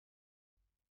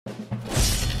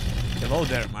Hello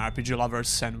there my RPG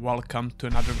lovers and welcome to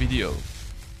another video.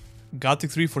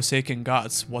 Gothic 3 Forsaken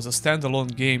Gods was a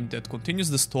standalone game that continues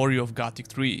the story of Gothic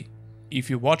 3. If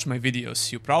you watch my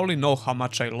videos, you probably know how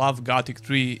much I love Gothic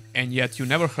 3, and yet you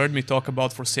never heard me talk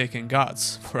about Forsaken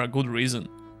Gods, for a good reason.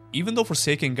 Even though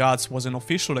Forsaken Gods was an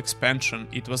official expansion,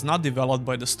 it was not developed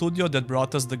by the studio that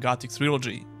brought us the Gothic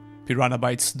trilogy. Piranha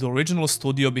Bytes, the original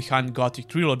studio behind Gothic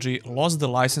trilogy, lost the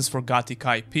license for Gothic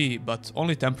IP, but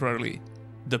only temporarily.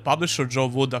 The publisher Joe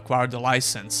Wood acquired the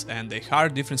license, and they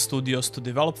hired different studios to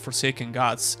develop Forsaken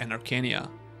Gods and Arcania.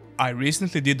 I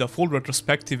recently did a full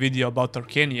retrospective video about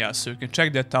Arcania, so you can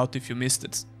check that out if you missed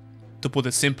it. To put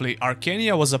it simply,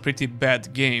 Arcania was a pretty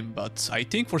bad game, but I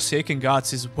think Forsaken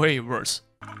Gods is way worse.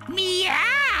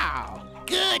 Meow!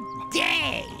 Good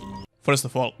day! First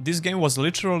of all, this game was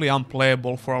literally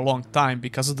unplayable for a long time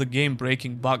because of the game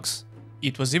breaking bugs.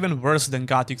 It was even worse than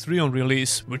Gothic 3 on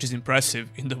release, which is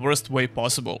impressive in the worst way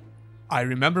possible. I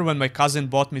remember when my cousin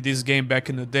bought me this game back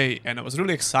in the day and I was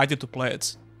really excited to play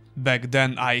it. Back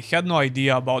then I had no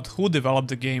idea about who developed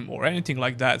the game or anything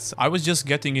like that, I was just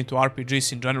getting into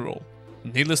RPGs in general.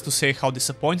 Needless to say how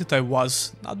disappointed I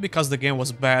was, not because the game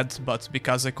was bad, but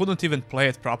because I couldn't even play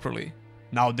it properly.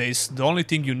 Nowadays, the only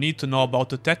thing you need to know about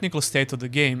the technical state of the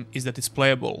game is that it's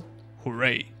playable.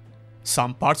 Hooray!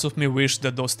 Some parts of me wish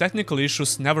that those technical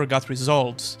issues never got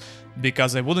resolved,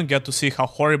 because I wouldn't get to see how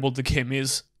horrible the game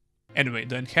is. Anyway,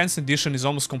 the enhanced edition is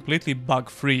almost completely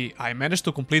bug-free, I managed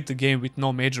to complete the game with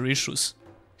no major issues.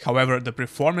 However, the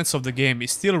performance of the game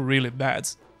is still really bad.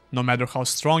 No matter how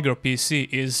strong your PC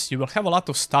is, you will have a lot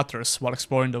of stutters while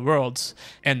exploring the world,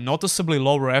 and noticeably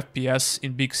lower FPS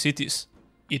in big cities.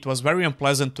 It was very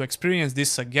unpleasant to experience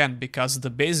this again because the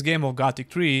base game of Gothic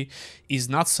 3 is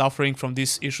not suffering from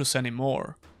these issues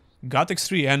anymore. Gothic's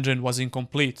 3 engine was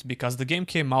incomplete because the game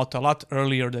came out a lot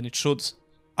earlier than it should.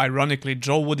 Ironically,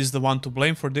 Joe Wood is the one to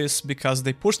blame for this because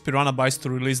they pushed Piranha Bytes to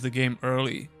release the game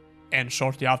early. And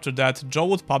shortly after that, Joe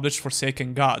Wood published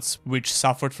Forsaken Gods, which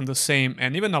suffered from the same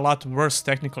and even a lot worse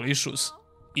technical issues.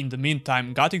 In the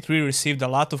meantime, Gothic 3 received a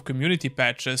lot of community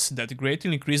patches that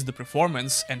greatly increased the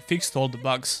performance and fixed all the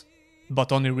bugs.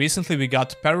 But only recently we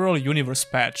got Parallel Universe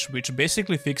patch, which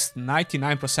basically fixed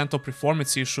 99% of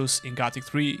performance issues in Gothic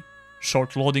 3.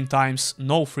 Short loading times,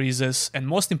 no freezes, and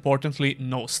most importantly,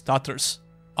 no stutters.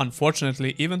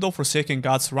 Unfortunately, even though Forsaken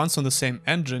Gods runs on the same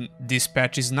engine, this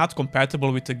patch is not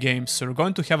compatible with the game, so you're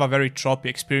going to have a very choppy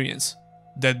experience.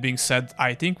 That being said,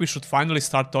 I think we should finally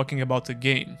start talking about the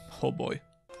game. Oh boy.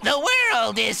 The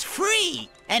world is free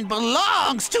and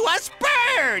belongs to us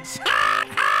birds!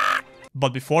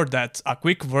 But before that, a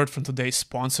quick word from today's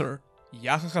sponsor.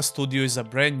 Yahaha Studio is a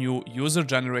brand new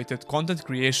user-generated content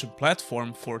creation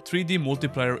platform for 3D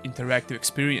multiplayer interactive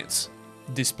experience.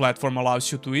 This platform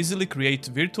allows you to easily create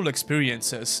virtual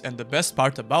experiences, and the best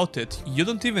part about it, you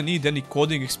don't even need any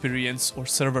coding experience or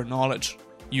server knowledge.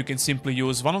 You can simply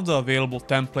use one of the available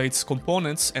templates,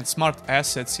 components and smart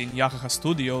assets in Yahaha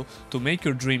Studio to make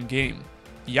your dream game.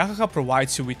 Yahaha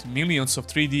provides you with millions of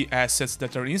 3D assets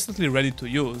that are instantly ready to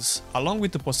use, along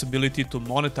with the possibility to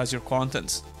monetize your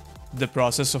content. The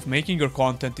process of making your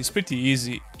content is pretty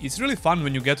easy. It's really fun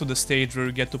when you get to the stage where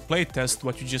you get to playtest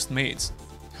what you just made.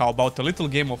 How about a little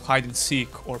game of hide and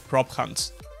seek or prop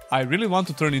hunt? I really want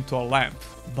to turn into a lamp,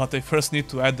 but I first need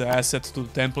to add the asset to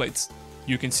the templates.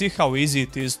 You can see how easy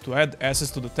it is to add assets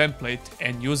to the template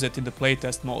and use it in the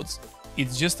playtest modes.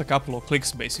 It's just a couple of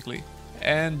clicks basically.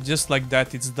 And just like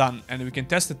that it's done and we can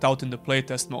test it out in the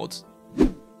playtest modes.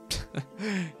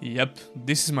 Yep,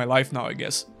 this is my life now I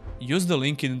guess. Use the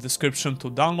link in the description to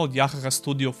download Yahaha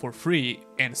Studio for free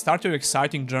and start your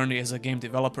exciting journey as a game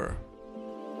developer.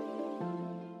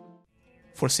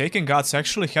 Forsaken Gods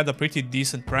actually had a pretty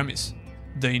decent premise.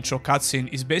 The intro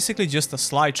cutscene is basically just a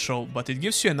slideshow, but it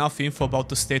gives you enough info about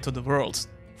the state of the world.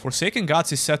 Forsaken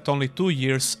Gods is set only 2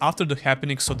 years after the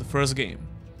happenings of the first game.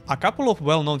 A couple of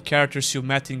well-known characters you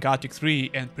met in Gothic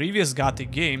 3 and previous Gothic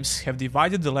games have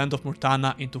divided the land of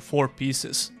Murtana into 4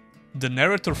 pieces. The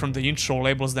narrator from the intro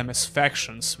labels them as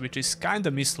factions, which is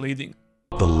kinda misleading.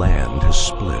 The land has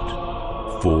split.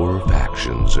 4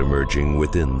 factions emerging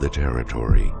within the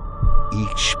territory,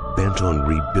 each bent on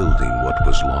rebuilding what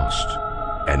was lost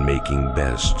and making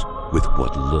best with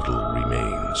what little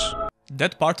remains.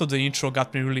 That part of the intro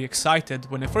got me really excited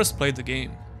when I first played the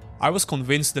game. I was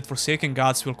convinced that Forsaken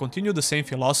Gods will continue the same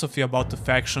philosophy about the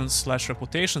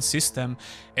factions/reputation system,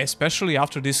 especially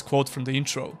after this quote from the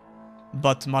intro.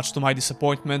 But much to my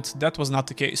disappointment, that was not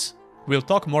the case. We'll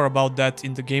talk more about that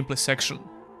in the gameplay section.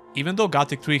 Even though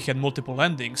Gothic 3 had multiple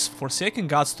endings, Forsaken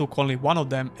Gods took only one of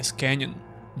them as canon.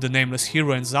 The nameless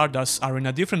hero and Zardas are in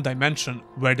a different dimension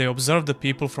where they observe the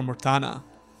people from Murtana.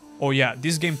 Oh yeah,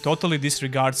 this game totally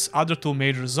disregards other two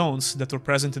major zones that were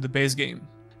present in the base game.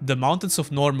 The mountains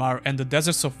of Normar and the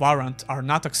deserts of Varant are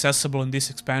not accessible in this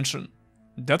expansion.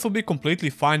 That would be completely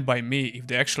fine by me if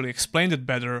they actually explained it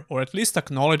better or at least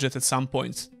acknowledge it at some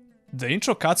point. The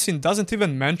intro cutscene doesn't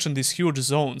even mention these huge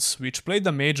zones, which played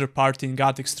a major part in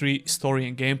Gothic 3 story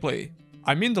and gameplay.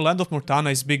 I mean, the land of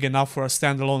Murtana is big enough for a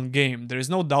standalone game, there is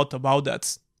no doubt about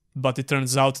that. But it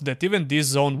turns out that even this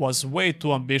zone was way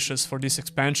too ambitious for this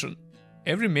expansion.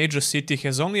 Every major city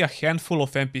has only a handful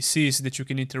of NPCs that you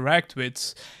can interact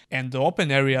with, and the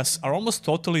open areas are almost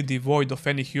totally devoid of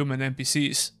any human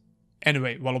NPCs.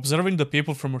 Anyway, while observing the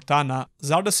people from Murtana,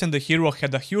 Zardas and the hero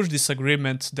had a huge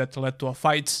disagreement that led to a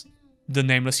fight. The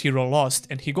nameless hero lost,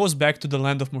 and he goes back to the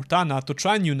land of Murtana to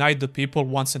try and unite the people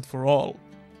once and for all.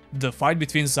 The fight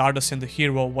between Zardas and the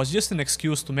hero was just an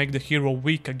excuse to make the hero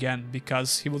weak again,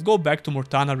 because he would go back to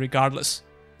Murtana regardless.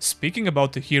 Speaking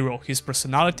about the hero, his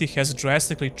personality has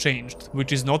drastically changed,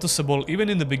 which is noticeable even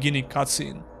in the beginning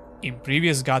cutscene. In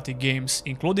previous Gothic games,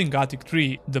 including Gothic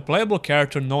 3, the playable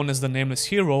character known as the Nameless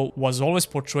Hero was always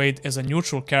portrayed as a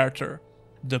neutral character.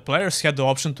 The players had the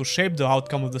option to shape the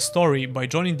outcome of the story by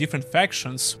joining different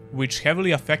factions, which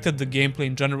heavily affected the gameplay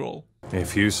in general.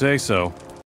 If you say so.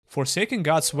 Forsaken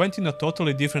Gods went in a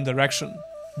totally different direction.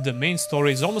 The main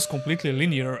story is almost completely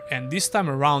linear, and this time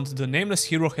around the Nameless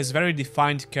Hero has very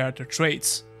defined character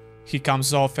traits. He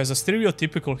comes off as a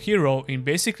stereotypical hero in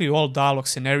basically all dialogue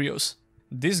scenarios.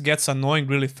 This gets annoying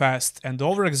really fast, and the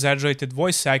over-exaggerated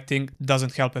voice acting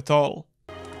doesn't help at all.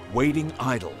 Waiting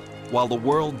idle while the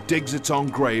world digs its own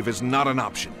grave is not an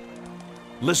option.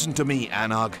 Listen to me,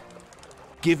 Anog.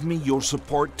 Give me your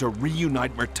support to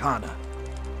reunite Murtana.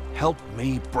 Help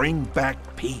me bring back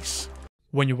peace.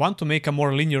 When you want to make a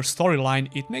more linear storyline,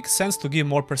 it makes sense to give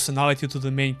more personality to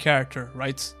the main character,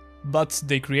 right? But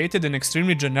they created an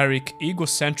extremely generic,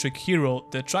 egocentric hero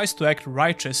that tries to act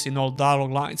righteous in all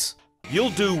dialogue lines.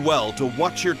 You'll do well to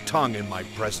watch your tongue in my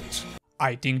presence.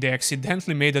 I think they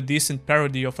accidentally made a decent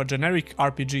parody of a generic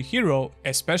RPG hero,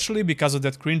 especially because of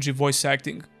that cringy voice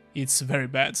acting. It's very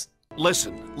bad.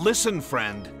 Listen,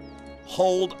 friend.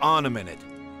 Hold on a minute.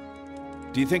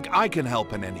 Do you think I can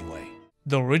help in any way?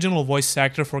 The original voice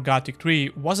actor for Gothic 3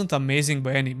 wasn't amazing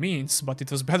by any means, but it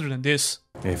was better than this.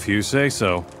 If you say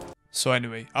so. So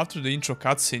anyway, after the intro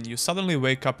cutscene, you suddenly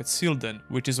wake up at Silden,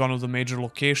 which is one of the major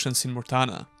locations in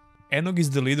Murtana. Enog is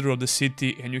the leader of the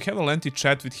city, and you have a lengthy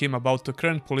chat with him about the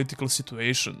current political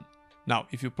situation. Now,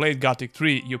 if you played Gothic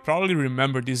 3, you probably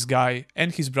remember this guy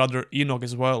and his brother Enog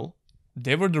as well.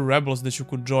 They were the rebels that you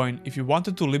could join if you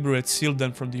wanted to liberate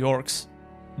Silden from the orcs.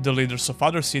 The leaders of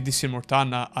other cities in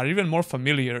Murtana are even more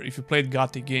familiar if you played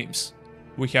Gothic games.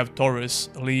 We have Taurus,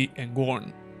 Lee and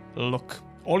Gorn. Look,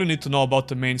 all you need to know about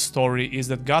the main story is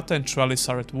that Gata and Trellis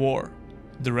are at war.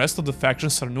 The rest of the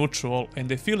factions are neutral and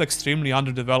they feel extremely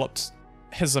underdeveloped.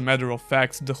 As a matter of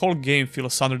fact, the whole game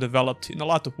feels underdeveloped in a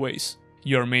lot of ways.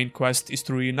 Your main quest is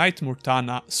to reunite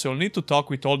Murtana, so you'll need to talk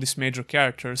with all these major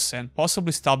characters and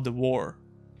possibly stop the war.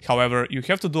 However, you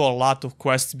have to do a lot of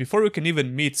quests before you can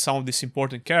even meet some of these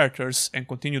important characters and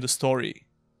continue the story.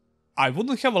 I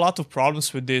wouldn't have a lot of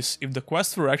problems with this if the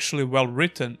quests were actually well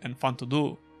written and fun to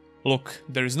do. Look,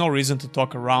 there is no reason to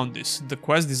talk around this, the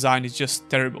quest design is just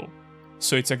terrible.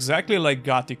 So it's exactly like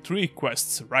Gothic 3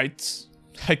 quests, right?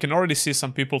 I can already see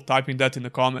some people typing that in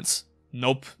the comments.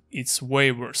 Nope, it's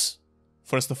way worse.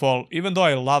 First of all, even though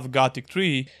I love Gothic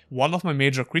 3, one of my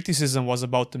major criticisms was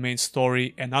about the main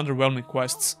story and underwhelming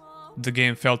quests. The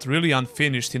game felt really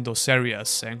unfinished in those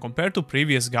areas, and compared to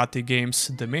previous Gothic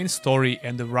games, the main story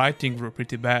and the writing were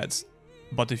pretty bad.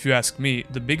 But if you ask me,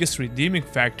 the biggest redeeming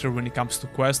factor when it comes to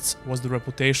quests was the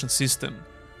reputation system,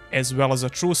 as well as a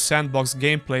true sandbox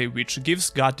gameplay which gives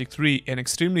Gothic 3 an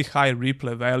extremely high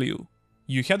replay value.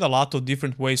 You had a lot of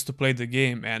different ways to play the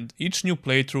game, and each new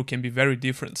playthrough can be very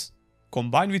different.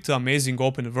 Combined with the amazing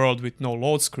open world with no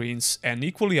load screens and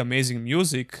equally amazing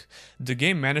music, the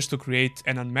game managed to create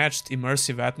an unmatched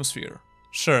immersive atmosphere.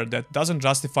 Sure, that doesn't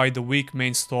justify the weak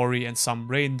main story and some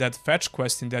brain-dead fetch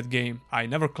quest in that game, I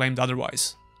never claimed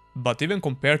otherwise. But even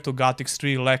compared to Gothic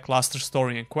 3's lackluster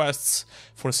story and quests,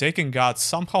 Forsaken Gods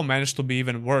somehow managed to be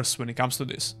even worse when it comes to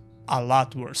this. A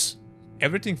lot worse.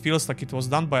 Everything feels like it was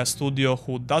done by a studio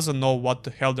who doesn't know what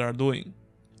the hell they are doing.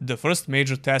 The first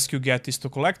major task you get is to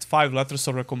collect 5 letters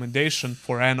of recommendation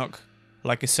for Enog.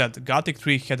 Like I said, Gothic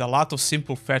 3 had a lot of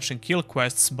simple fetch and kill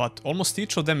quests, but almost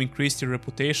each of them increased your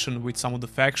reputation with some of the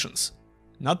factions.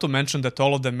 Not to mention that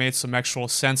all of them made some actual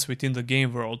sense within the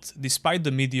game world, despite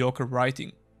the mediocre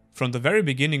writing. From the very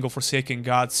beginning of Forsaken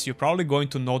Gods, you're probably going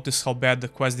to notice how bad the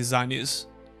quest design is.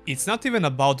 It's not even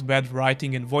about bad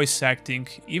writing and voice acting,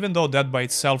 even though that by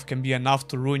itself can be enough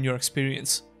to ruin your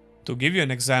experience. To give you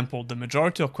an example, the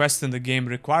majority of quests in the game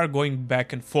require going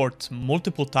back and forth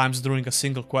multiple times during a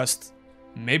single quest.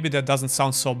 Maybe that doesn't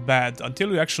sound so bad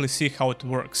until you actually see how it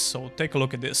works, so take a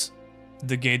look at this.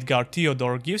 The gate guard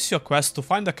Theodore gives you a quest to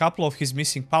find a couple of his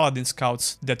missing paladin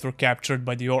scouts that were captured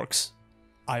by the orcs.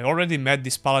 I already met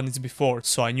these paladins before,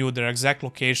 so I knew their exact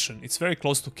location. It's very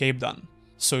close to Cape Dun.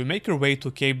 So you make your way to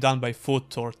Cape Dun by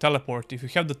foot or teleport if you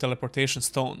have the teleportation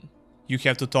stone. You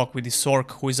have to talk with this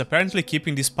orc who is apparently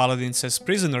keeping these paladins as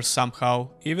prisoners somehow,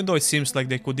 even though it seems like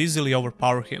they could easily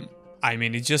overpower him. I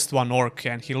mean, it's just one orc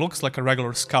and he looks like a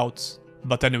regular scout.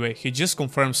 But anyway, he just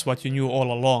confirms what you knew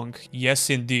all along. Yes,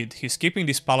 indeed, he's keeping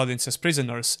these paladins as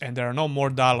prisoners and there are no more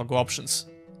dialogue options.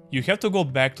 You have to go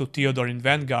back to Theodore in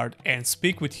Vanguard and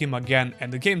speak with him again,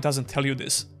 and the game doesn't tell you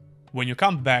this. When you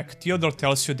come back, Theodore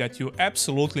tells you that you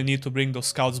absolutely need to bring those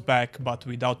scouts back, but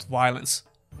without violence.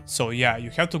 So yeah, you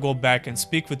have to go back and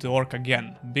speak with the orc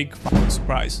again. Big fucking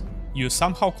surprise. You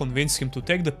somehow convince him to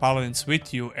take the paladins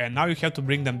with you, and now you have to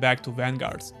bring them back to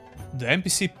Vanguard. The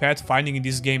NPC path finding in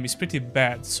this game is pretty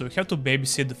bad, so you have to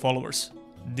babysit the followers.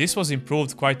 This was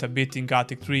improved quite a bit in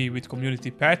Gothic 3 with community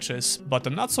patches, but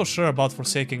I'm not so sure about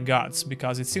Forsaken Gods,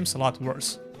 because it seems a lot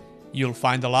worse. You'll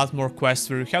find a lot more quests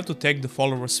where you have to take the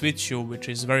followers with you, which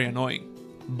is very annoying.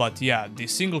 But yeah,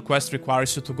 this single quest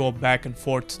requires you to go back and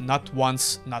forth not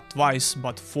once, not twice,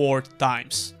 but 4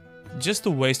 times. Just to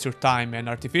waste your time and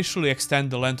artificially extend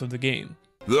the length of the game.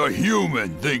 The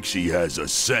human thinks he has a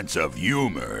sense of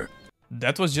humor.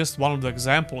 That was just one of the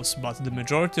examples, but the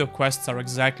majority of quests are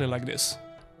exactly like this.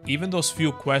 Even those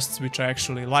few quests which I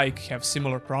actually like have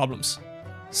similar problems.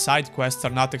 Side quests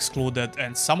are not excluded,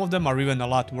 and some of them are even a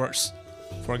lot worse.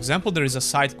 For example, there is a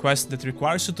side quest that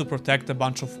requires you to protect a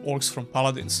bunch of orcs from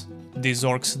paladins. These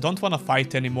orcs don't wanna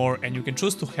fight anymore and you can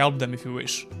choose to help them if you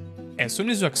wish. As soon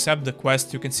as you accept the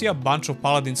quest, you can see a bunch of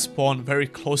paladins spawn very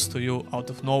close to you out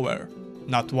of nowhere.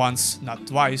 Not once, not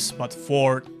twice, but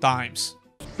 4 times.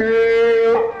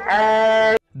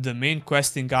 The main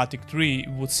quest in Gothic 3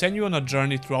 would send you on a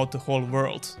journey throughout the whole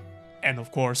world. And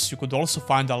of course, you could also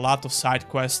find a lot of side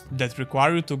quests that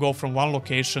require you to go from one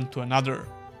location to another.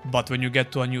 But when you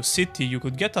get to a new city, you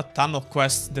could get a ton of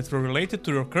quests that were related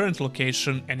to your current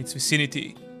location and its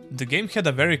vicinity. The game had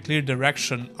a very clear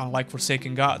direction, unlike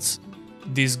Forsaken Gods.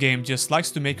 This game just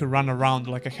likes to make you run around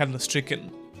like a headless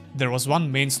chicken. There was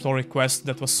one main story quest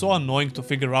that was so annoying to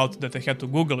figure out that I had to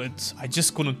Google it. I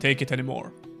just couldn't take it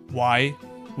anymore. Why?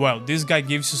 Well, this guy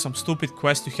gives you some stupid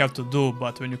quest you have to do,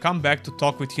 but when you come back to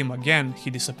talk with him again, he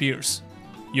disappears.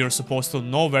 You're supposed to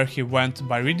know where he went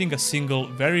by reading a single,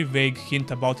 very vague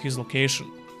hint about his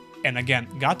location. And again,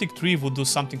 Gothic 3 would do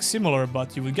something similar,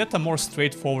 but you would get a more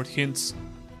straightforward hints.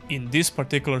 In this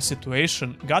particular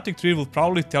situation, Gothic 3 will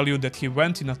probably tell you that he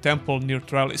went in a temple near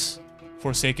Trellis.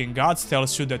 Forsaken Gods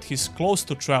tells you that he's close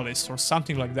to Trellis or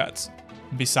something like that.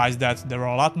 Besides that, there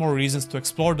are a lot more reasons to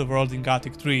explore the world in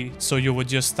Gothic 3, so you would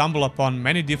just stumble upon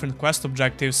many different quest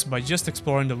objectives by just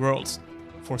exploring the world.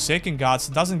 Forsaken Gods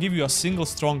doesn't give you a single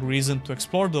strong reason to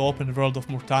explore the open world of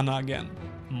Murtana again.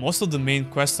 Most of the main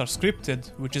quests are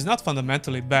scripted, which is not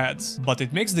fundamentally bad, but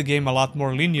it makes the game a lot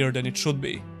more linear than it should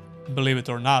be. Believe it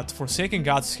or not, Forsaken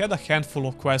Gods had a handful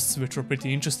of quests which were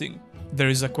pretty interesting. There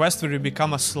is a quest where you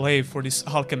become a slave for this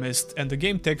alchemist and the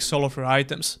game takes all of your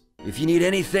items. If you need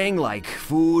anything like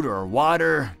food or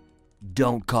water,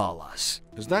 don't call us.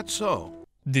 Is that so?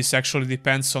 This actually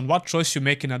depends on what choice you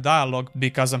make in a dialogue,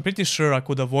 because I'm pretty sure I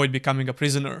could avoid becoming a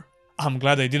prisoner. I'm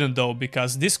glad I didn't though,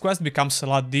 because this quest becomes a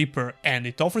lot deeper and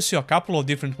it offers you a couple of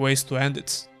different ways to end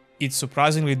it. It's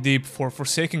surprisingly deep for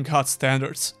Forsaken Gods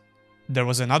standards. There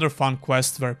was another fun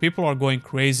quest where people are going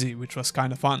crazy, which was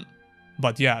kinda fun.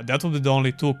 But yeah, that would be the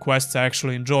only 2 quests I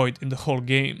actually enjoyed in the whole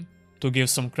game. To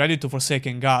give some credit to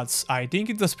Forsaken Gods, I think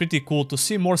it was pretty cool to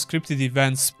see more scripted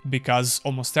events, because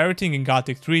almost everything in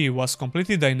Gothic 3 was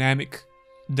completely dynamic.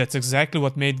 That's exactly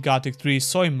what made Gothic 3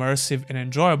 so immersive and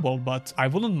enjoyable, but I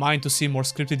wouldn't mind to see more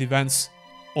scripted events.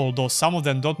 Although some of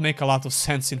them don't make a lot of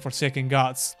sense in Forsaken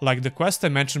Gods, like the quest I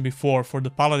mentioned before for the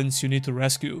paladins you need to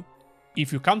rescue.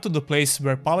 If you come to the place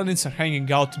where paladins are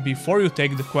hanging out before you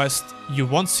take the quest, you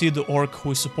won't see the orc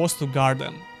who is supposed to guard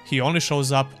them. He only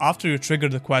shows up after you trigger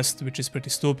the quest, which is pretty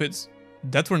stupid.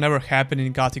 That would never happen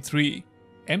in Gothic 3.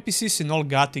 NPCs in all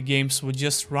Gothic games would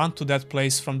just run to that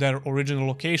place from their original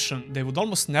location, they would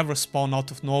almost never spawn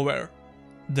out of nowhere.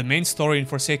 The main story in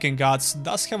Forsaken Gods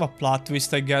does have a plot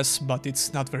twist I guess, but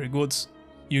it's not very good.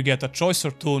 You get a choice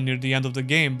or two near the end of the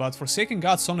game, but Forsaken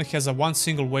Gods only has a one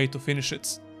single way to finish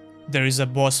it. There is a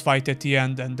boss fight at the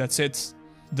end and that's it.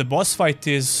 The boss fight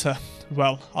is,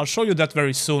 well, I'll show you that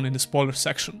very soon in the spoiler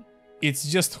section.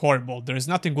 It's just horrible, there is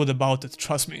nothing good about it,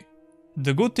 trust me.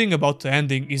 The good thing about the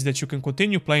ending is that you can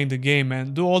continue playing the game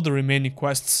and do all the remaining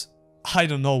quests. I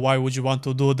don't know why would you want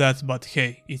to do that, but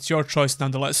hey, it's your choice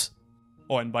nonetheless.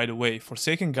 Oh, and by the way,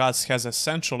 Forsaken Gods has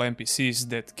essential NPCs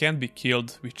that can't be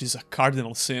killed, which is a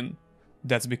cardinal sin.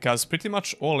 That's because pretty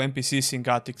much all NPCs in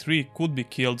Gothic 3 could be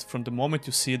killed from the moment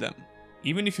you see them.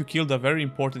 Even if you killed a very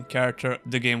important character,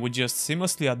 the game would just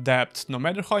seamlessly adapt, no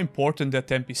matter how important that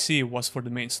NPC was for the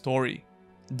main story.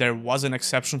 There was an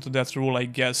exception to that rule, I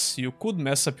guess. You could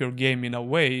mess up your game in a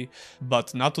way,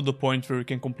 but not to the point where you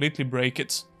can completely break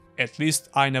it. At least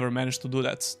I never managed to do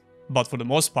that. But for the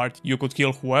most part, you could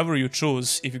kill whoever you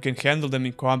choose if you can handle them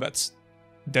in combat.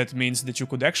 That means that you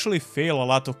could actually fail a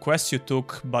lot of quests you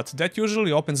took, but that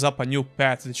usually opens up a new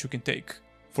path that you can take.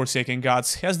 Forsaken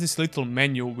Gods has this little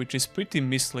menu which is pretty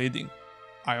misleading.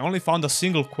 I only found a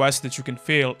single quest that you can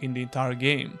fail in the entire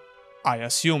game. I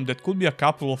assume that could be a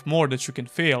couple of more that you can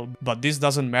fail, but this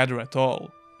doesn't matter at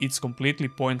all. It's completely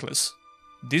pointless.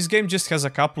 This game just has a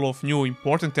couple of new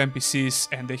important NPCs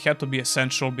and they had to be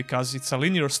essential because it's a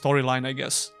linear storyline, I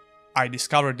guess. I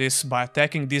discovered this by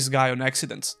attacking this guy on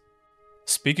accident.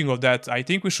 Speaking of that, I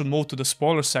think we should move to the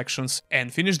spoiler sections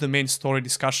and finish the main story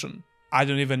discussion. I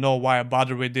don't even know why I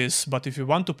bother with this, but if you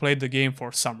want to play the game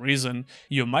for some reason,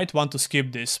 you might want to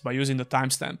skip this by using the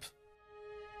timestamp.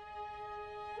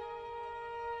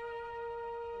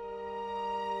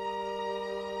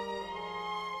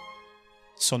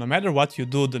 So no matter what you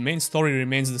do, the main story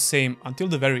remains the same until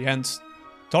the very end.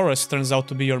 Torres turns out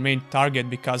to be your main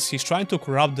target because he's trying to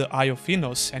corrupt the Eye of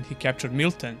Enos and he captured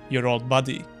Milton, your old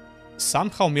buddy.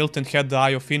 Somehow Milton had the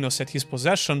Eye of Enos at his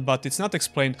possession, but it's not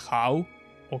explained how.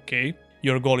 Okay.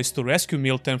 Your goal is to rescue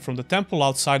Milton from the temple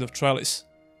outside of Trellis.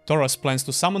 Torres plans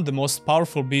to summon the most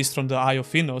powerful beast from the Eye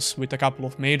of Enos with a couple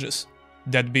of mages.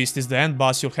 That beast is the end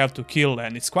boss you'll have to kill,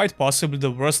 and it's quite possibly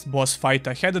the worst boss fight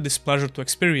I had the displeasure to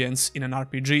experience in an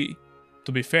RPG.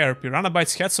 To be fair, Piranha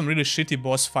Bytes had some really shitty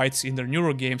boss fights in their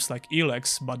newer games like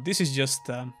Elex, but this is just,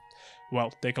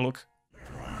 well, take a look.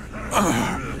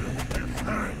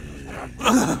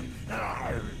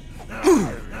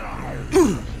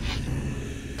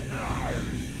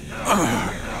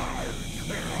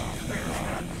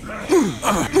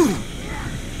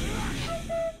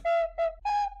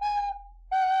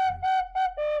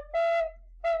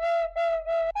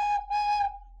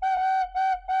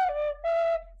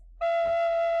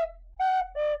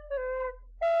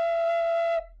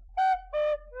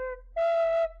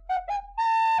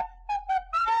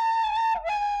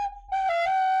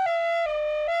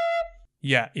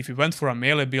 Yeah, if you went for a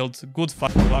melee build, good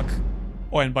fucking luck.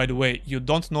 Oh, and by the way, you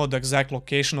don't know the exact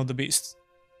location of the beast.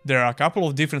 There are a couple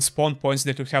of different spawn points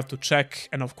that you have to check,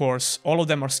 and of course, all of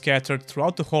them are scattered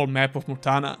throughout the whole map of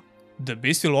Murtana. The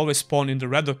beast will always spawn in the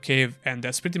Red Dog Cave, and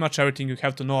that's pretty much everything you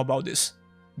have to know about this.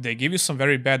 They give you some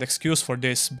very bad excuse for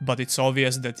this, but it's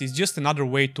obvious that it's just another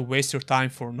way to waste your time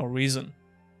for no reason.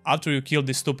 After you kill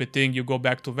this stupid thing, you go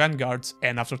back to Vanguard,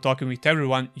 and after talking with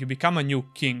everyone, you become a new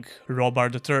king,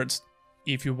 Robert III.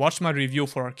 If you watched my review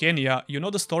for Arcania, you know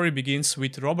the story begins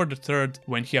with Robert III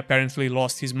when he apparently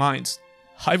lost his mind.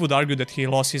 I would argue that he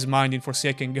lost his mind in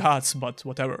Forsaken Gods, but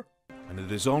whatever. And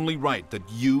it is only right that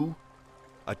you,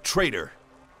 a traitor,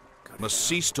 must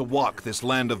cease to walk this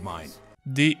land of mine.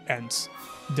 The end.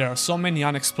 There are so many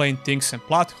unexplained things and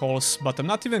plot holes, but I'm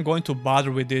not even going to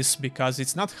bother with this because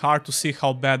it's not hard to see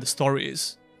how bad the story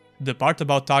is. The part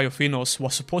about Eye of Enos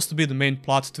was supposed to be the main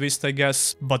plot twist, I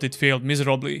guess, but it failed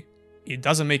miserably. It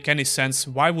doesn't make any sense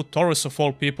why would Taurus of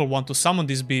all people want to summon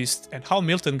this beast and how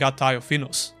Milton got Eye of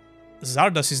Enos.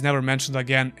 Zardas is never mentioned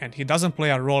again and he doesn't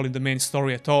play a role in the main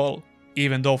story at all,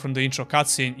 even though from the intro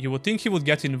cutscene you would think he would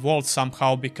get involved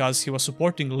somehow because he was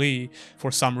supporting Lee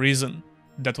for some reason.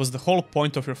 That was the whole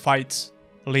point of your fight.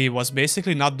 Lee was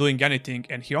basically not doing anything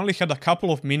and he only had a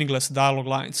couple of meaningless dialogue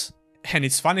lines. And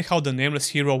it's funny how the nameless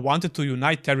hero wanted to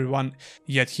unite everyone,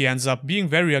 yet he ends up being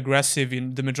very aggressive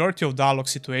in the majority of dialogue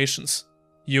situations.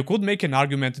 You could make an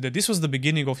argument that this was the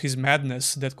beginning of his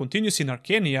madness that continues in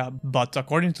Arcania, but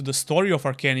according to the story of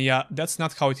Arcania, that's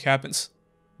not how it happens.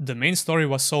 The main story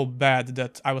was so bad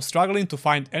that I was struggling to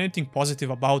find anything positive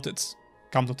about it.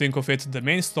 Come to think of it, the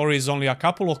main story is only a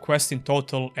couple of quests in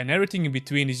total and everything in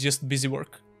between is just busy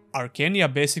work.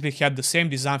 Arcania basically had the same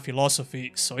design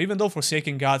philosophy, so even though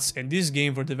Forsaken Gods and this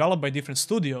game were developed by different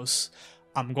studios,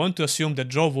 I'm going to assume that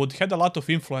Joe Wood had a lot of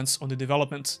influence on the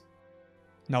development.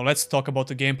 Now let's talk about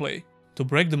the gameplay. To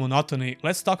break the monotony,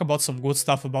 let's talk about some good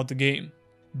stuff about the game.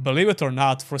 Believe it or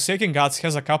not, Forsaken Gods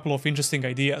has a couple of interesting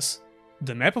ideas.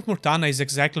 The map of Murtana is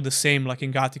exactly the same like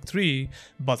in Gothic 3,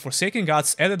 but Forsaken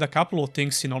Gods added a couple of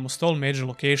things in almost all major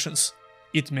locations.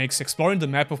 It makes exploring the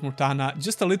map of Murtana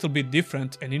just a little bit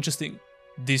different and interesting.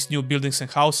 These new buildings and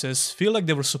houses feel like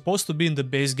they were supposed to be in the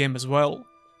base game as well.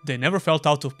 They never felt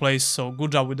out of place, so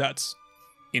good job with that.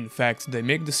 In fact, they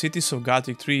make the cities of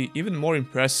Gothic 3 even more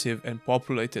impressive and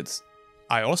populated.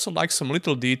 I also like some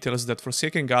little details that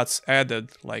Forsaken Gods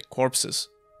added, like corpses.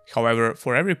 However,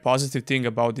 for every positive thing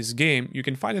about this game, you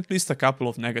can find at least a couple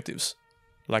of negatives.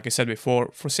 Like I said before,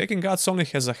 Forsaken Gods only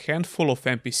has a handful of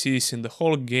NPCs in the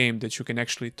whole game that you can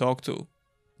actually talk to.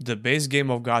 The base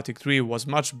game of Gothic 3 was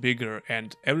much bigger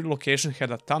and every location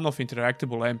had a ton of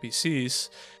interactable NPCs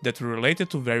that were related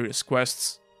to various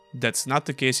quests. That's not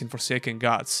the case in Forsaken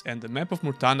Gods, and the map of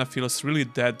Murtana feels really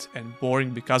dead and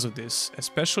boring because of this,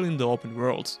 especially in the open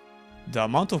world. The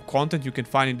amount of content you can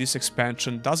find in this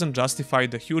expansion doesn't justify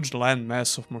the huge land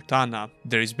mass of Murtana.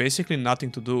 There is basically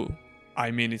nothing to do. I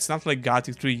mean, it's not like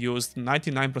Gothic 3 used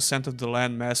 99% of the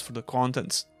land mass for the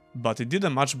content, but it did a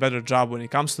much better job when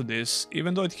it comes to this,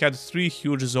 even though it had 3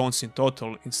 huge zones in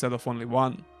total instead of only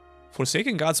 1.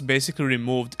 Forsaken Gods basically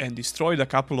removed and destroyed a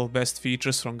couple of best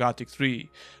features from Gothic 3,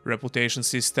 reputation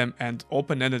system and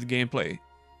open-ended gameplay.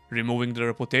 Removing the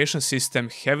reputation system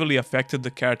heavily affected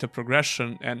the character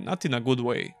progression and not in a good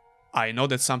way. I know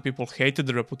that some people hated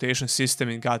the reputation system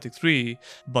in Gothic 3,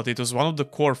 but it was one of the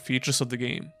core features of the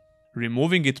game.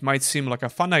 Removing it might seem like a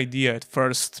fun idea at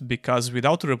first, because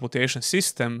without a reputation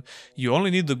system, you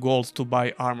only need the gold to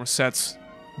buy armor sets.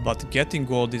 But getting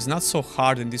gold is not so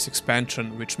hard in this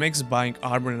expansion, which makes buying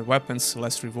armor and weapons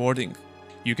less rewarding.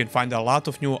 You can find a lot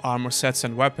of new armor sets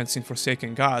and weapons in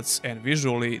Forsaken Gods, and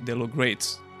visually they look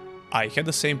great. I had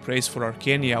the same praise for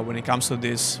Arcania when it comes to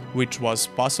this, which was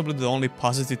possibly the only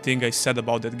positive thing I said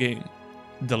about that game.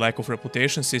 The lack of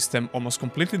reputation system almost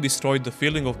completely destroyed the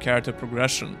feeling of character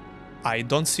progression. I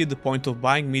don't see the point of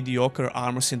buying mediocre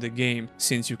armors in the game,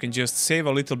 since you can just save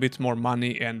a little bit more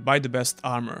money and buy the best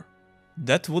armor.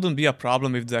 That wouldn't be a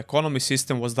problem if the economy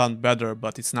system was done better,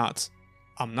 but it's not.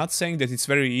 I'm not saying that it's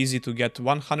very easy to get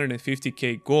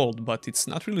 150k gold, but it's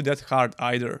not really that hard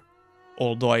either.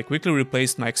 Although I quickly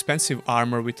replaced my expensive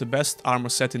armor with the best armor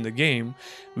set in the game,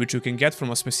 which you can get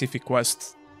from a specific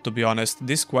quest. To be honest,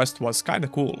 this quest was kinda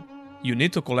cool. You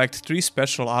need to collect 3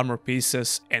 special armor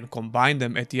pieces and combine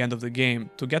them at the end of the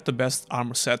game to get the best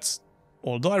armor sets.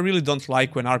 Although I really don't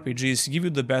like when RPGs give you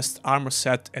the best armor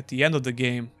set at the end of the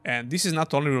game, and this is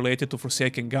not only related to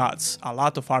Forsaken Gods, a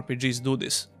lot of RPGs do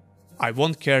this. I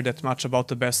won't care that much about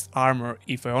the best armor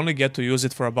if I only get to use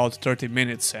it for about 30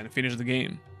 minutes and finish the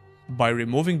game. By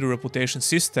removing the reputation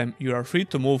system, you are free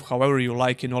to move however you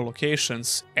like in all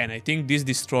locations, and I think this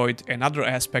destroyed another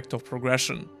aspect of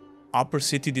progression. Upper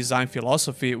city design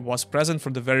philosophy was present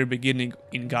from the very beginning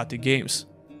in Gothic games.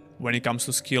 When it comes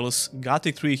to skills,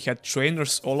 Gothic 3 had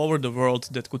trainers all over the world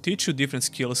that could teach you different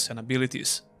skills and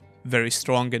abilities. Very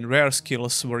strong and rare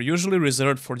skills were usually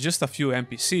reserved for just a few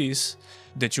NPCs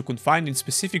that you could find in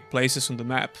specific places on the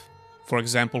map. For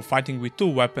example, fighting with 2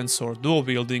 weapons or dual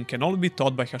wielding can only be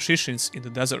taught by Hashishins in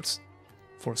the deserts.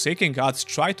 Forsaken Gods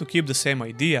try to keep the same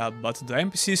idea, but the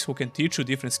NPCs who can teach you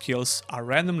different skills are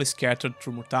randomly scattered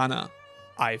through Murtana.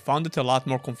 I found it a lot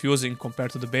more confusing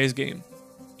compared to the base game.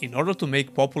 In order to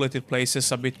make populated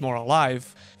places a bit more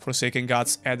alive, Forsaken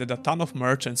Gods added a ton of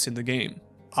merchants in the game,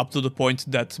 up to the point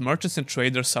that merchants and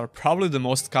traders are probably the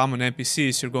most common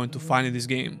NPCs you're going to find in this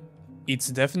game. It's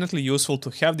definitely useful to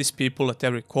have these people at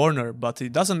every corner, but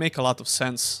it doesn't make a lot of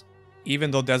sense.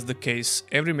 Even though that's the case,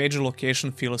 every major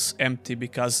location feels empty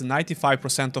because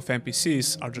 95% of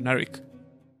NPCs are generic.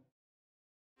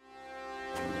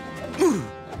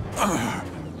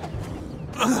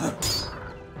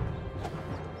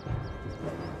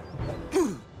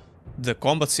 The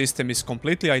combat system is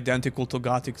completely identical to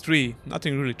Gothic 3,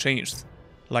 nothing really changed.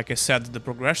 Like I said, the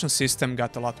progression system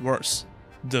got a lot worse.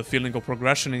 The feeling of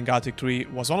progression in Gothic 3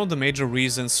 was one of the major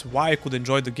reasons why I could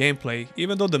enjoy the gameplay,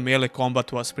 even though the melee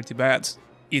combat was pretty bad.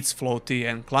 It's floaty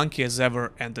and clunky as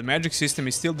ever, and the magic system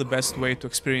is still the best way to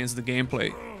experience the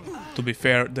gameplay. To be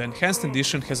fair, the Enhanced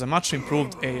Edition has a much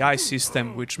improved AI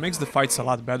system, which makes the fights a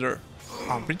lot better.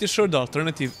 I'm pretty sure the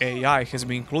alternative AI has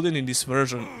been included in this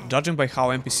version, judging by how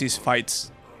NPCs fight.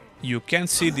 You can't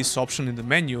see this option in the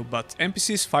menu, but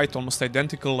NPCs fight almost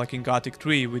identical like in Gothic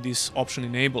 3 with this option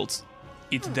enabled.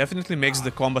 It definitely makes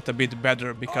the combat a bit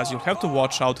better, because you'll have to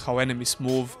watch out how enemies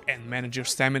move and manage your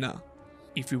stamina.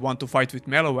 If you want to fight with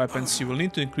melee weapons, you will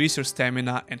need to increase your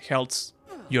stamina and health.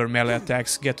 Your melee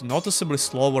attacks get noticeably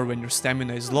slower when your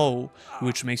stamina is low,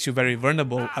 which makes you very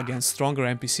vulnerable against stronger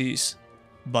NPCs.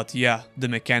 But yeah, the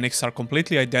mechanics are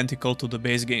completely identical to the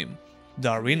base game.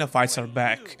 The arena fights are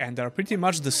back, and they are pretty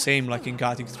much the same like in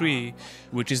Gothic 3,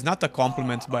 which is not a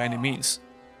compliment by any means.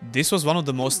 This was one of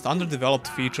the most underdeveloped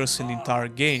features in the entire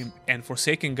game, and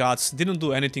Forsaken Gods didn't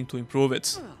do anything to improve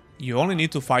it. You only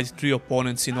need to fight 3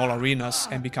 opponents in all arenas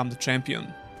and become the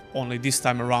champion. Only this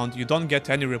time around you don't get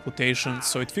any reputation,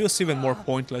 so it feels even more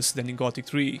pointless than in Gothic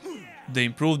 3. The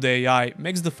improved AI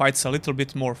makes the fights a little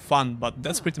bit more fun, but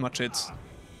that's pretty much it.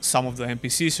 Some of the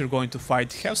NPCs you're going to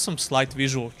fight have some slight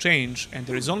visual change, and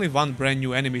there is only one brand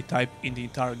new enemy type in the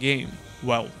entire game.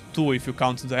 Well, 2 if you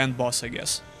count the end boss, I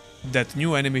guess. That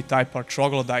new enemy type are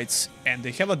troglodytes, and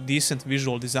they have a decent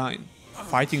visual design.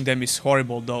 Fighting them is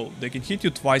horrible though, they can hit you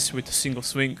twice with a single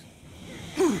swing.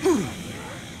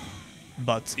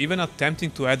 But even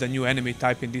attempting to add a new enemy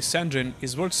type in this engine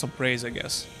is worth some praise, I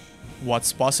guess.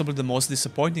 What's possibly the most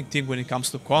disappointing thing when it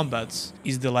comes to combat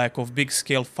is the lack of big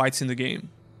scale fights in the game.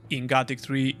 In Gothic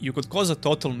 3 you could cause a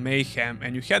total mayhem,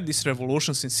 and you had these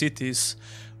revolutions in cities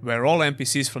where all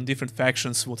NPCs from different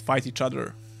factions would fight each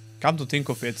other. Come to think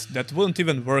of it, that wouldn't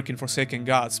even work in Forsaken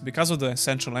Gods because of the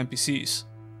essential NPCs.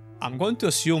 I'm going to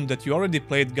assume that you already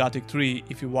played Gothic 3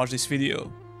 if you watch this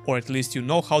video. Or at least you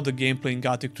know how the gameplay in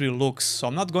Gothic 3 looks, so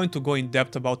I'm not going to go in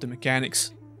depth about the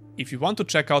mechanics. If you want to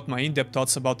check out my in-depth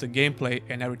thoughts about the gameplay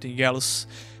and everything else,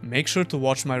 make sure to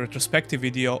watch my retrospective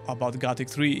video about Gothic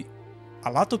 3.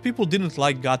 A lot of people didn't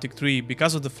like Gothic 3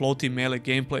 because of the floaty melee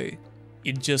gameplay.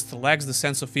 It just lacks the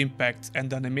sense of impact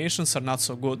and the animations are not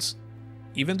so good.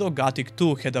 Even though Gothic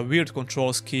 2 had a weird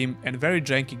control scheme and very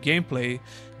janky gameplay,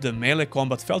 the melee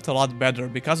combat felt a lot better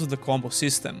because of the combo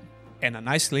system, and a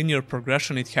nice linear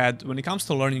progression it had when it comes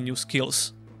to learning new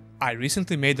skills. I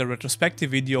recently made a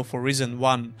retrospective video for Risen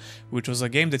 1, which was a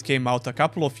game that came out a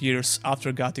couple of years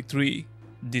after Gothic 3.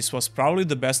 This was probably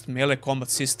the best melee combat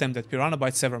system that Piranha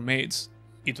Bytes ever made.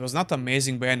 It was not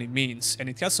amazing by any means, and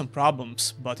it had some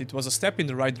problems, but it was a step in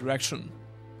the right direction.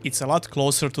 It's a lot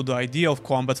closer to the idea of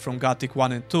combat from Gothic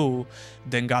 1 and 2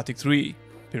 than Gothic 3.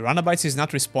 Piranha Bytes is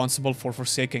not responsible for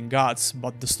Forsaken Gods,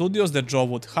 but the studios that Joe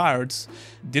Wood hired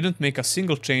didn't make a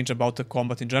single change about the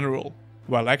combat in general.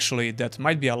 Well, actually, that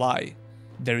might be a lie.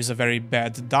 There is a very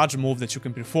bad dodge move that you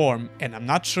can perform, and I'm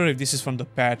not sure if this is from the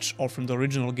patch or from the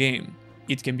original game.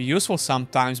 It can be useful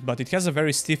sometimes, but it has a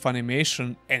very stiff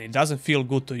animation and it doesn't feel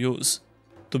good to use.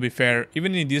 To be fair,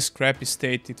 even in this crappy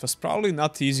state it was probably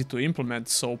not easy to implement,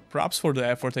 so props for the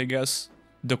effort, I guess.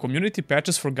 The community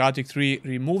patches for Gothic 3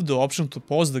 removed the option to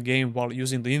pause the game while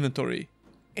using the inventory.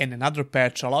 And another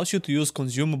patch allows you to use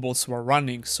consumables while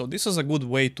running, so this is a good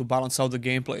way to balance out the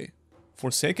gameplay.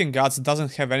 Forsaken Gods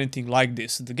doesn't have anything like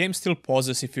this, the game still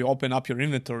pauses if you open up your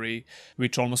inventory,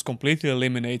 which almost completely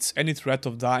eliminates any threat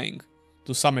of dying.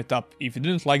 To sum it up, if you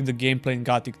didn't like the gameplay in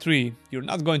Gothic 3, you're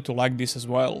not going to like this as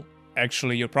well.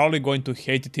 Actually, you're probably going to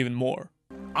hate it even more.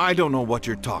 I don't know what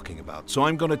you're talking about, so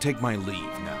I'm gonna take my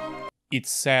leave now.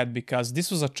 It's sad because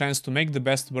this was a chance to make the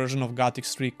best version of Gothic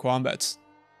 3 combats.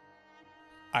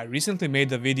 I recently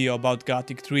made a video about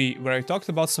Gothic 3 where I talked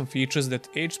about some features that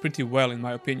aged pretty well in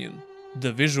my opinion.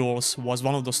 The visuals was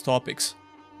one of those topics.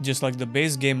 Just like the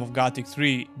base game of Gothic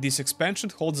 3, this expansion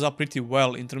holds up pretty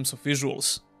well in terms of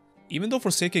visuals. Even though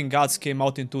Forsaken Gods came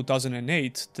out in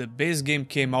 2008, the base game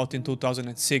came out in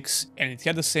 2006 and it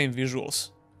had the same visuals.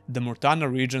 The Murtana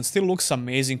region still looks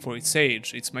amazing for its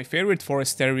age, it's my favorite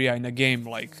forest area in a game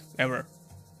like ever.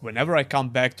 Whenever I come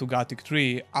back to Gothic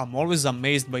 3, I'm always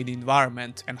amazed by the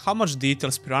environment and how much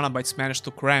details Piranha Bytes managed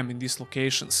to cram in these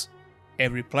locations.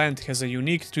 Every plant has a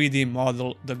unique 3D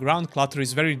model, the ground clutter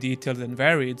is very detailed and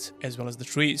varied, as well as the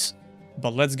trees.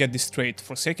 But let's get this straight,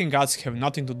 Forsaken Gods have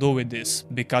nothing to do with this,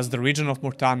 because the region of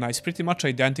Murtana is pretty much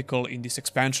identical in this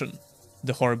expansion.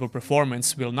 The horrible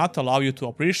performance will not allow you to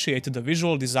appreciate the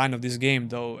visual design of this game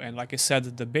though, and like I said,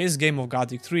 the base game of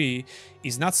Gothic 3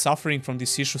 is not suffering from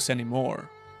these issues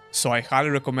anymore. So I highly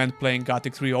recommend playing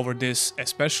Gothic 3 over this,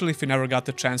 especially if you never got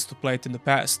the chance to play it in the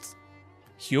past.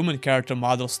 Human character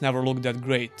models never look that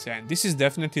great, and this is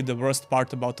definitely the worst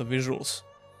part about the visuals.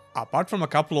 Apart from a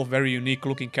couple of very unique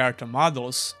looking character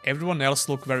models, everyone else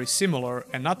look very similar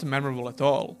and not memorable at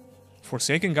all.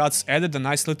 Forsaken Gods added a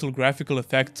nice little graphical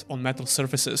effect on metal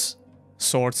surfaces.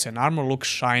 Swords and armor look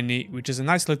shiny, which is a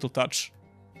nice little touch.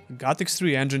 Gothic's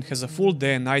 3 engine has a full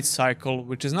day and night cycle,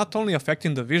 which is not only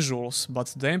affecting the visuals,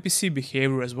 but the NPC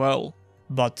behavior as well.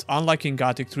 But unlike in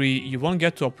Gothic 3, you won't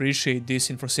get to appreciate this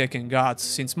in Forsaken Gods,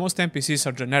 since most NPCs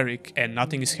are generic and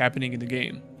nothing is happening in the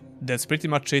game. That's pretty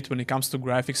much it when it comes to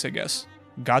graphics, I guess.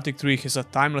 Gothic 3 has a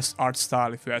timeless art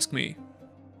style if you ask me.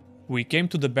 We came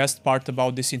to the best part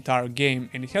about this entire game,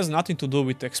 and it has nothing to do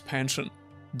with the expansion.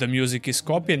 The music is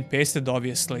copy and pasted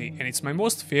obviously, and it's my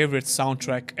most favorite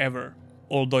soundtrack ever.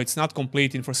 Although it's not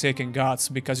complete in Forsaken Gods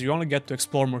because you only get to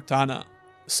explore Murtana.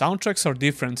 Soundtracks are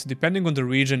different depending on the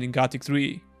region in Gothic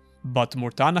 3, but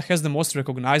Murtana has the most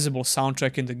recognizable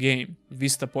soundtrack in the game,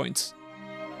 Vista Points.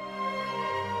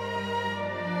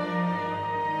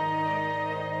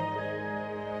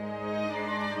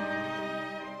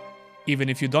 Even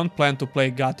if you don't plan to play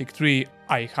Gothic 3,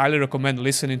 I highly recommend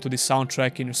listening to the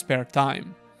soundtrack in your spare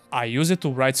time. I use it to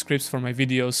write scripts for my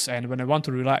videos and when I want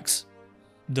to relax.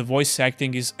 The voice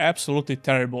acting is absolutely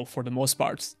terrible for the most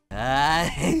part.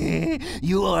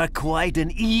 You are quite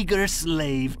an eager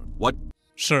slave. What?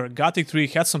 Sure, Gothic 3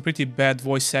 had some pretty bad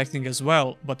voice acting as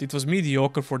well, but it was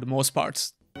mediocre for the most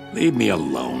parts. Leave me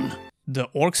alone. The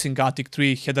orcs in Gothic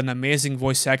 3 had an amazing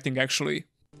voice acting actually.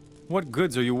 What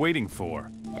goods are you waiting for?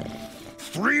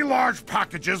 3 large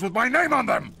packages with my name on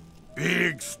them!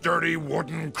 Big, sturdy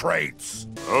wooden crates.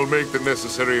 I'll make the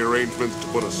necessary arrangements to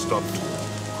put a stop to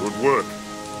it. Good work.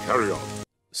 Carry on.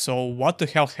 So what the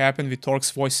hell happened with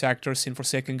orcs voice actors in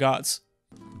Forsaken Gods?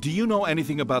 Do you know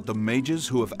anything about the mages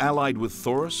who have allied with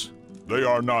Thoris? They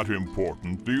are not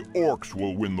important. The orcs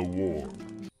will win the war.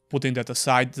 Putting that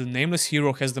aside, the nameless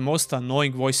hero has the most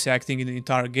annoying voice acting in the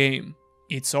entire game.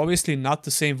 It's obviously not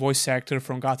the same voice actor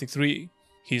from Gothic 3.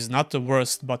 He's not the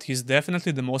worst, but he's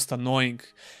definitely the most annoying,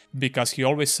 because he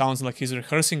always sounds like he's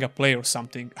rehearsing a play or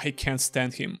something. I can't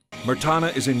stand him.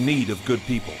 Murtana is in need of good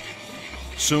people.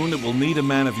 Soon it will need a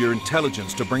man of your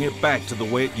intelligence to bring it back to the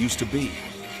way it used to be.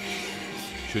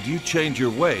 Should you change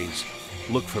your ways,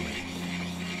 look for me.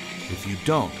 If you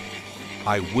don't,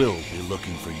 I will be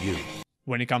looking for you.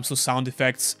 When it comes to sound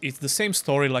effects, it's the same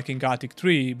story like in Gothic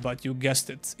 3, but you guessed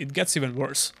it gets even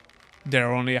worse. There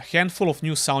are only a handful of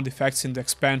new sound effects in the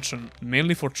expansion,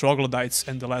 mainly for troglodytes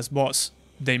and the last boss.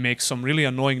 They make some really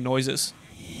annoying noises.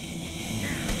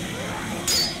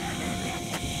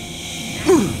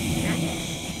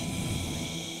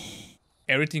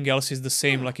 Everything else is the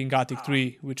same like in Gothic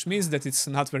 3, which means that it's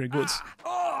not very good.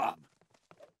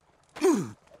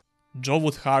 Joe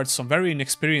would hire some very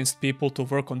inexperienced people to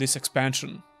work on this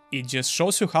expansion. It just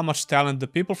shows you how much talent the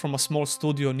people from a small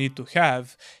studio need to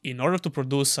have in order to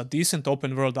produce a decent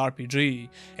open world RPG,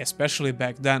 especially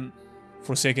back then.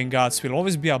 Forsaken Gods will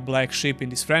always be a black sheep in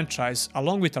this franchise,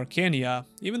 along with Arcania,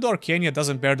 even though Arcania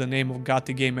doesn't bear the name of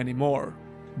Gothic game anymore.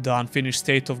 The unfinished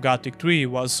state of Gothic 3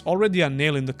 was already a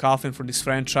nail in the coffin for this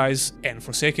franchise, and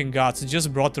Forsaken Gods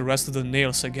just brought the rest of the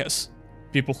nails, I guess.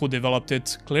 People who developed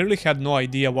it clearly had no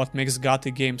idea what makes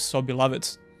Gothic games so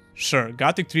beloved. Sure,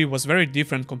 Gothic 3 was very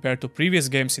different compared to previous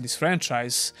games in this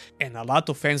franchise, and a lot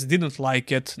of fans didn't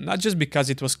like it, not just because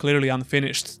it was clearly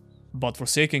unfinished. But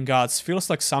Forsaken Gods feels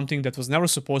like something that was never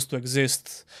supposed to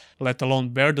exist, let alone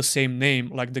bear the same name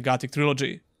like the Gothic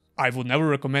trilogy. I would never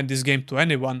recommend this game to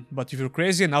anyone, but if you're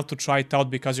crazy enough to try it out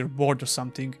because you're bored or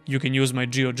something, you can use my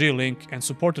GOG link and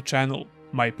support the channel.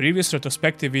 My previous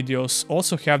retrospective videos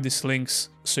also have these links,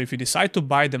 so if you decide to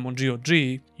buy them on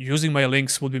GOG, using my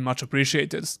links would be much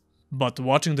appreciated. But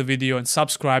watching the video and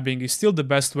subscribing is still the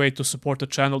best way to support the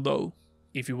channel though.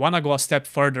 If you wanna go a step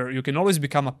further, you can always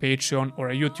become a Patreon or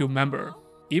a YouTube member.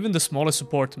 Even the smallest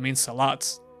support means a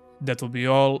lot. That will be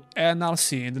all, and I'll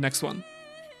see you in the next one.